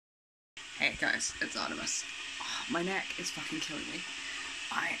Hey guys, it's Artemis. Oh, my neck is fucking killing me.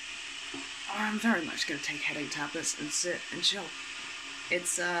 I'm very much gonna take headache tablets and sit and chill.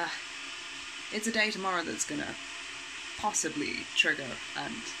 It's a day tomorrow that's gonna possibly trigger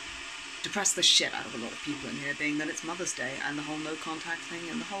and depress the shit out of a lot of people in here, being that it's Mother's Day and the whole no contact thing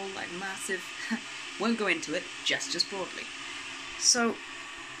and the whole massive won't go into it, just broadly. So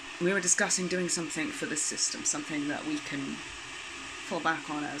we were discussing doing something for this system, something that we can fall back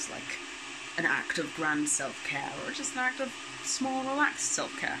on as an act of grand self-care, or just an act of small, relaxed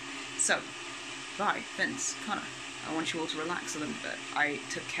self-care. So, Vi, Vince, Connor, I want you all to relax a little bit. I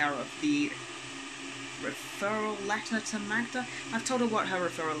took care of the referral letter to Magda. I've told her what her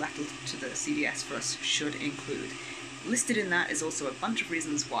referral letter to the CDS for us should include. Listed in that is also a bunch of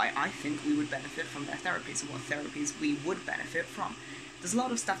reasons why I think we would benefit from their therapies and what therapies we would benefit from. There's a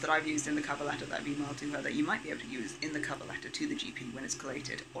lot of stuff that I've used in the cover letter that I've emailed to her that you might be able to use in the cover letter to the GP when it's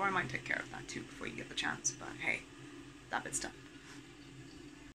collated, or I might take care of that too before you get the chance, but hey, that bit's done.